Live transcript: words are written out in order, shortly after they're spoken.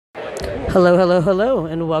Hello, hello, hello,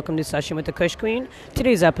 and welcome to Session with the Kush Queen.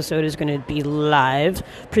 Today's episode is going to be live,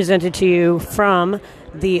 presented to you from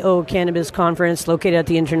the O Cannabis Conference located at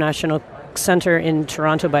the International Center in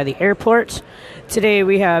Toronto by the airport. Today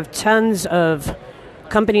we have tons of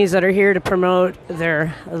companies that are here to promote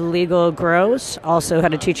their legal grows, also how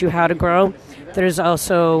to teach you how to grow. There's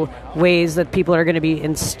also ways that people are going to be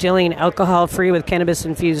instilling alcohol-free with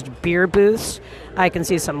cannabis-infused beer booths. I can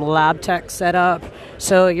see some lab tech set up.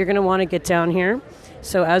 So you're going to want to get down here.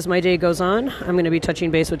 So as my day goes on, I'm going to be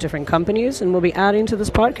touching base with different companies, and we'll be adding to this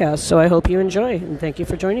podcast. So I hope you enjoy, and thank you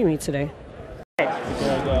for joining me today.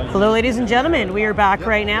 Hello, ladies and gentlemen. We are back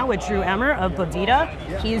right now with Drew Emmer of Boveda.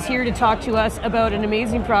 He is here to talk to us about an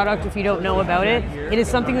amazing product. If you don't know about it, it is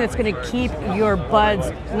something that's going to keep your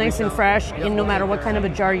buds nice and fresh in no matter what kind of a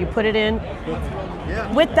jar you put it in.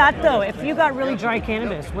 With that, though, if you got really dry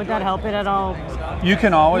cannabis, would that help it at all? You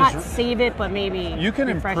can always not save it, but maybe you can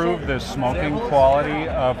improve the smoking quality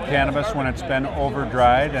of cannabis when it's been over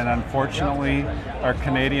dried, and unfortunately our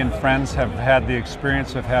Canadian friends have had the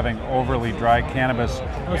experience of having overly dry cannabis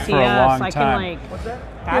for a long time.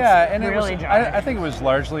 And really I think it was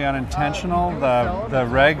largely unintentional. The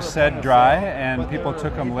regs said dry, and people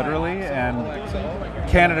took them literally, and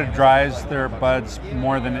Canada dries their buds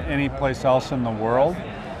more than any place else in the world.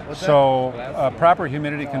 So proper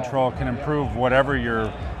humidity control can improve whatever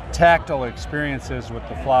your tactile experience is with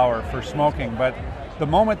the flower for smoking. But the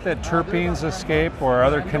moment that terpenes escape or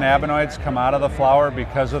other cannabinoids come out of the flower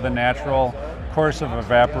because of the natural course of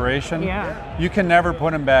evaporation, you can never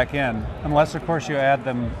put them back in, unless of course you add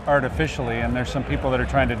them artificially, and there's some people that are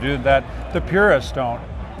trying to do that. The purists don't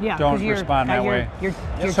respond that way. You're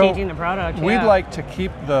changing the product. We'd like to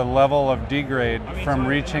keep the level of degrade from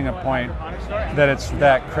reaching a point that it's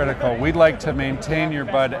that critical. We'd like to maintain your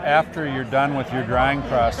bud after you're done with your drying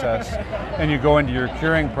process and you go into your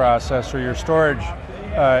curing process or your storage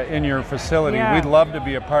in your facility. We'd love to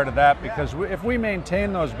be a part of that, because if we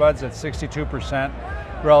maintain those buds at 62%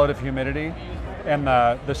 relative humidity, and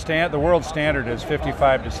the world standard is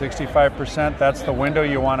 55 to 65%. That's the window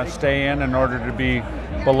you want to stay in order to be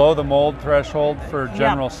below the mold threshold for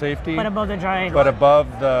general safety, but above the dry. But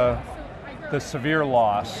above the severe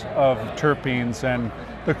loss of terpenes and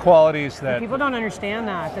the qualities that people don't understand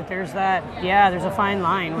that there's there's a fine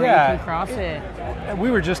line where you can cross it.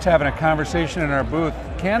 We were just having a conversation in our booth.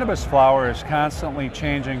 Cannabis flower is constantly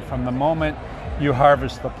changing from the moment you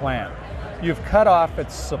harvest the plant. You've cut off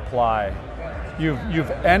its supply.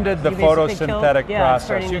 You've ended the photosynthetic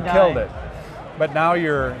process. You killed it. But now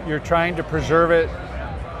you're trying to preserve it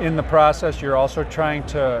in the process. You're also trying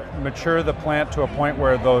to mature the plant to a point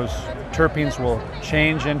where those terpenes will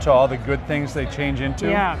change into all the good things they change into.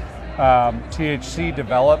 THC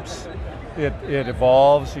develops. It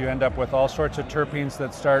evolves. You end up with all sorts of terpenes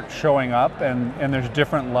that start showing up, and there's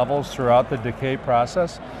different levels throughout the decay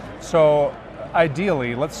process. So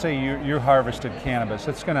ideally, let's say you harvested cannabis.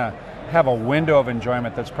 It's going to have a window of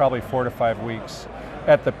enjoyment that's probably 4 to 5 weeks.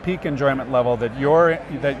 At the peak enjoyment level that you're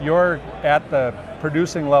at the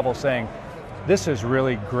producing level saying, this is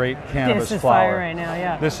really great cannabis this is flower. Fire right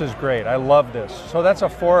now, This is great. I love this. So that's a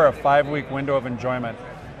 4 or 5 week window of enjoyment.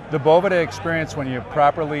 The Boveda experience, when you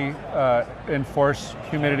properly enforce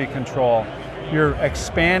humidity control, you're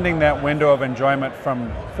expanding that window of enjoyment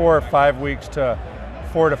from 4 or 5 weeks to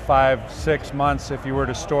 4 to 5, 6 months. If you were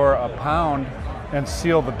to store a pound and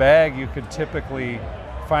seal the bag, you could typically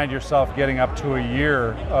find yourself getting up to a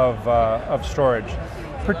year of storage.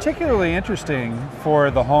 Particularly interesting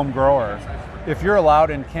for the home grower. If you're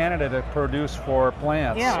allowed in Canada to produce 4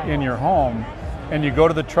 plants in your home, and you go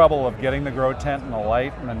to the trouble of getting the grow tent and the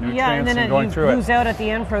light and the nutrients and going through it. You lose out at the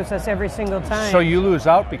end process every single time. So you lose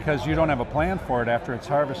out because you don't have a plan for it after it's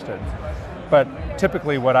harvested. But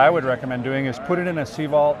typically what I would recommend doing is put it in a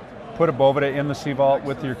C-vault, put a Boveda in the C-vault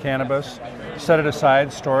with your cannabis, set it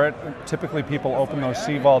aside, store it. Typically people open those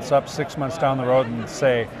C-vaults up 6 months down the road and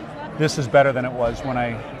say, this is better than it was when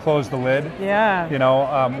I closed the lid.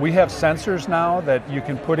 We have sensors now that you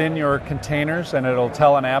can put in your containers and it'll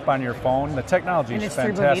tell an app on your phone. The technology is fantastic.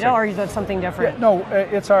 And it's through Boveda, or is that something different? No,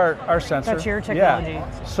 it's our sensor. That's your technology.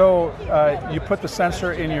 So you put the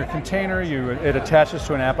sensor in your container, it attaches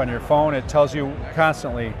to an app on your phone. It tells you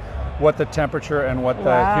constantly what the temperature and what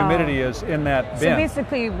the humidity is in that bin. So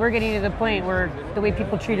basically we're getting to the point where the way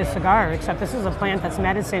people treat a cigar, except this is a plant that's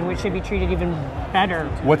medicine, which should be treated even better.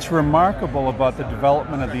 What's remarkable about the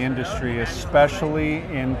development of the industry, especially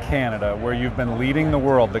in Canada, where you've been leading the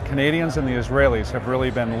world, the Canadians and the Israelis have really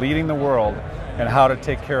been leading the world in how to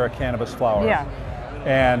take care of cannabis flower.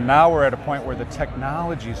 And now we're at a point where the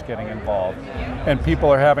technology is getting involved, and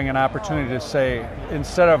people are having an opportunity to say,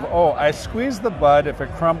 instead of, oh, I squeeze the bud, if it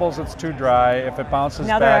crumbles, it's too dry, if it bounces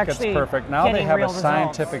back, it's perfect. Now they have a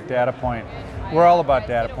scientific data point. We're all about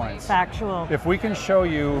data points. Factual. If we can show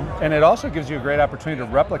you, and it also gives you a great opportunity to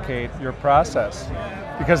replicate your process,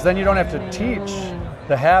 because then you don't have to teach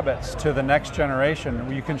the habits to the next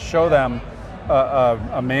generation. You can show them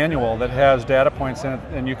a manual that has data points in it,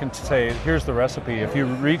 and you can say, here's the recipe. If you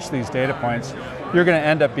reach these data points, you're going to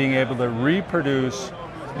end up being able to reproduce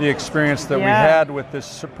the experience that we had with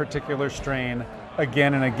this particular strain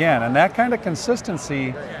again and again. And that kind of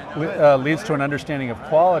consistency leads to an understanding of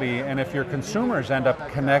quality, and if your consumers end up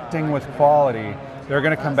connecting with quality, they're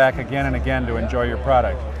going to come back again and again to enjoy your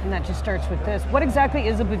product. And that just starts with this. What exactly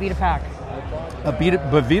is a Boveda Pack? A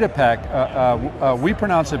Boveda Pack, we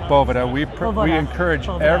pronounce it Boveda. We encourage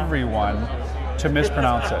everyone to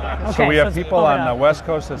mispronounce it. Okay, so we have people Boveda on the West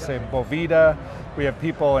Coast that say Boveda. We have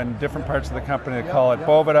people in different parts of the company that call it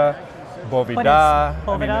Boveda, Boveda. Boveda?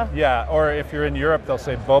 I mean, yeah, or if you're in Europe, they'll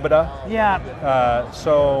say Boveda. Yeah.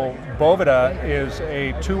 So Boveda is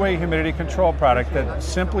a two-way humidity control product that,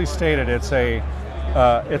 simply stated, it's a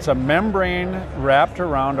membrane wrapped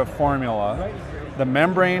around a formula. The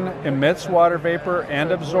membrane emits water vapor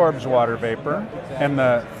and absorbs water vapor, and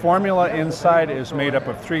the formula inside is made up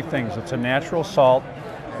of three things. It's a natural salt,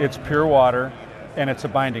 it's pure water, and it's a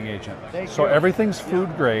binding agent. So everything's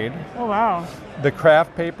food grade. Oh, wow. The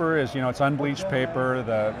craft paper is, it's unbleached paper.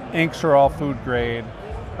 The inks are all food grade.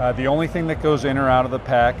 The only thing that goes in or out of the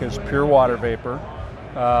pack is pure water vapor.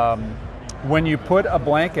 When you put a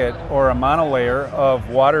blanket or a monolayer of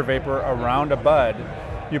water vapor around a bud,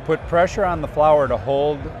 you put pressure on the flower to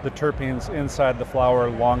hold the terpenes inside the flower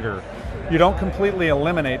longer. You don't completely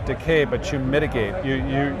eliminate decay, but you mitigate.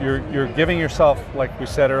 You're giving yourself, like we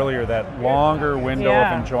said earlier, that longer window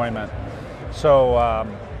of enjoyment. So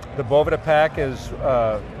the Boveda Pack is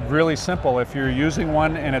really simple. If you're using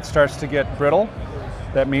one and it starts to get brittle,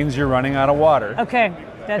 that means you're running out of water. Okay.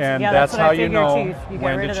 That's how you know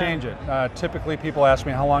when to change it. Typically, people ask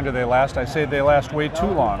me, how long do they last? I say they last way too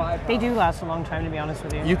long. They do last a long time, to be honest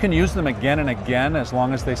with you. You can use them again and again as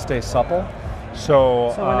long as they stay supple.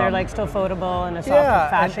 So when they're like still floatable in a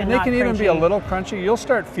soft fashion, and they can even crunchy. be a little crunchy. You'll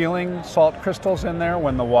start feeling salt crystals in there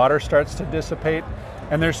when the water starts to dissipate,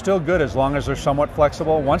 and they're still good as long as they're somewhat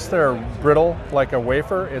flexible. Once they're brittle like a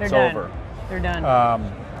wafer, it's over. They're done.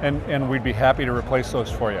 And we'd be happy to replace those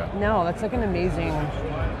for you. No, that's like it's an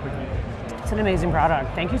amazing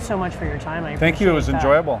product. Thank you so much for your time. Thank you. It was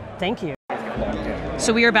enjoyable. Thank you.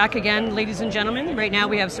 So we are back again, ladies and gentlemen. Right now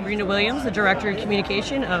we have Sabrina Williams, the Director of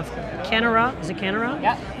Communication of Cannara. Is it Cannara?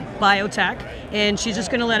 Yeah. Biotech, and she's just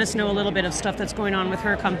going to let us know a little bit of stuff that's going on with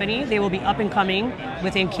her company. They will be up and coming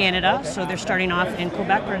within Canada, so they're starting off in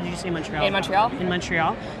Quebec, or did you say Montreal? In Montreal. In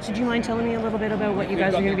Montreal. So do you mind telling me a little bit about what you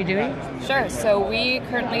guys are going to be doing? Sure. So we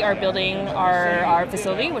currently are building our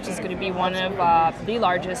facility, which is going to be one of the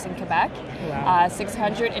largest in Quebec.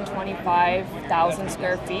 625,000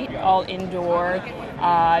 square feet, all indoor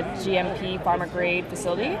GMP pharma grade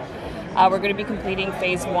facility. We're going to be completing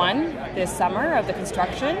phase 1 this summer of the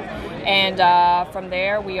construction, and from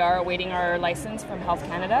there we are awaiting our license from Health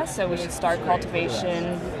Canada, so we should start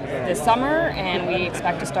cultivation this summer, and we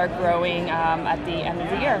expect to start growing at the end of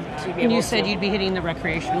the year. And you said you'd be hitting the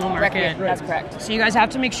recreational market. That's correct. So you guys have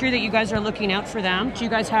to make sure that you guys are looking out for them. Do you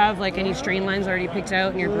guys have like any strain lines already picked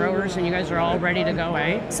out in your growers, and you guys are all ready to go,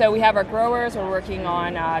 eh? So we have our growers, we're working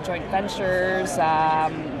on joint ventures,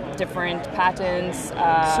 different patents.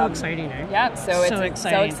 So exciting, eh? Yeah, so it's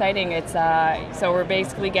exciting. so exciting. It's so we're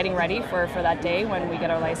basically getting ready for that day when we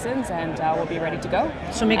get our license, and we'll be ready to go.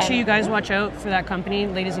 So make sure you guys watch out for that company,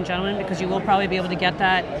 ladies and gentlemen, because you will probably be able to get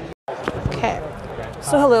that. Okay.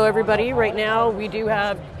 So hello everybody. Right now we do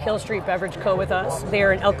have Hill Street Beverage Co. with us. They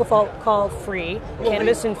are an alcohol-free,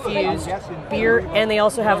 cannabis-infused beer, and they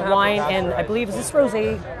also have wine, and I believe, is this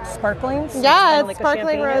rosé sparklings? Yeah, it's like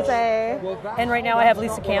sparkling rosé. And right now I have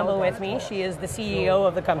Lisa Campbell with me. She is the CEO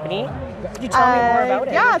of the company. Could you tell me more about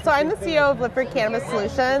it? Yeah, so I'm the CEO of Lipford Cannabis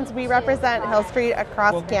Solutions. We represent Hill Street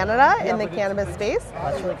across Canada in the cannabis space.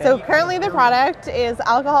 That's really good. So currently the product is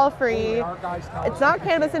alcohol-free. It's not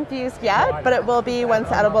cannabis-infused yet, but it will be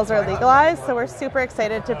once edibles are legalized. So we're super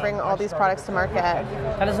excited to bring all these products to market.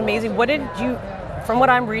 That is amazing. What did you from what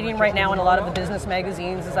I'm reading right now in a lot of the business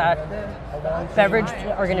magazines is that beverage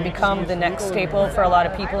are going to become the next staple for a lot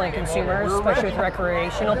of people and consumers, especially with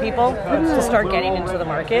recreational people, to start getting into the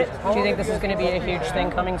market. Do you think this is going to be a huge thing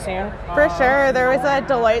coming soon? For sure. There was a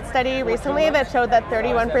Deloitte study recently that showed that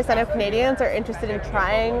 31% of Canadians are interested in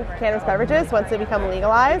trying cannabis beverages once they become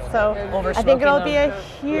legalized. So I think it'll be a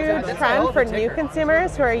huge trend for new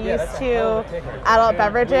consumers who are used to adult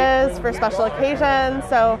beverages for special occasions.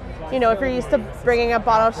 So, you know, if you're used to bringing a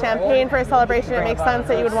bottle of champagne for a celebration, it makes sense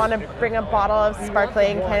that you would want to bring a bottle of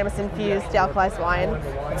sparkling cannabis-infused dealcoholized wine.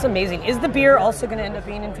 That's amazing. Is the beer also going to end up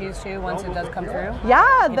being infused too once it does come through?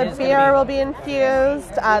 Yeah, the beer will be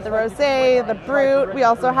infused, the rosé, the brut. We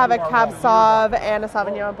also have a Cab Sauv and a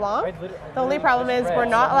Sauvignon Blanc. The only problem is we're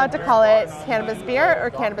not allowed to call it cannabis beer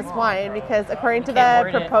or cannabis wine because according to the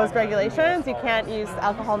proposed regulations, you can't use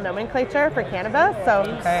alcohol nomenclature for cannabis, so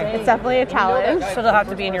it's definitely a challenge. So they'll have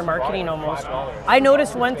to be in your marketing almost. I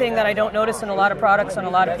noticed one thing that I don't notice in a lot of products on a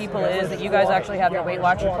lot of people is that you guys actually have your Weight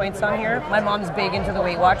Watcher points on here. My mom's big into the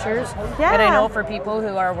Weight Watchers, and I know for people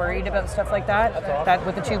who are worried about stuff like that, that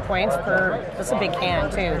with the 2 points per, that's a big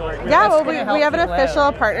can too. Yeah, well, we have an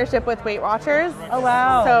official partnership with Weight Watchers. Oh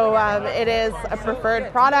wow! So it is a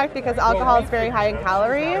preferred product because alcohol is very high in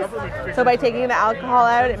calories. So by taking the alcohol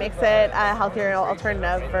out, it makes it a healthier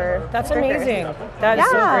alternative for. That's amazing. That is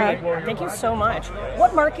so great. Thank you so much.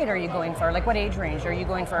 What market are you going for? Like what age range are you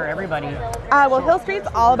going for? Everybody? Well, Hill Street's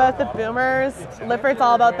all about the boomers. Lifford's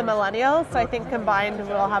all about the millennials. So I think combined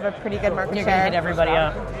we'll have a pretty good market share. You're going to hit everybody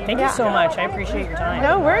up. Thank you so much. I appreciate your time.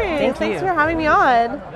 No worries. Thanks for having me on.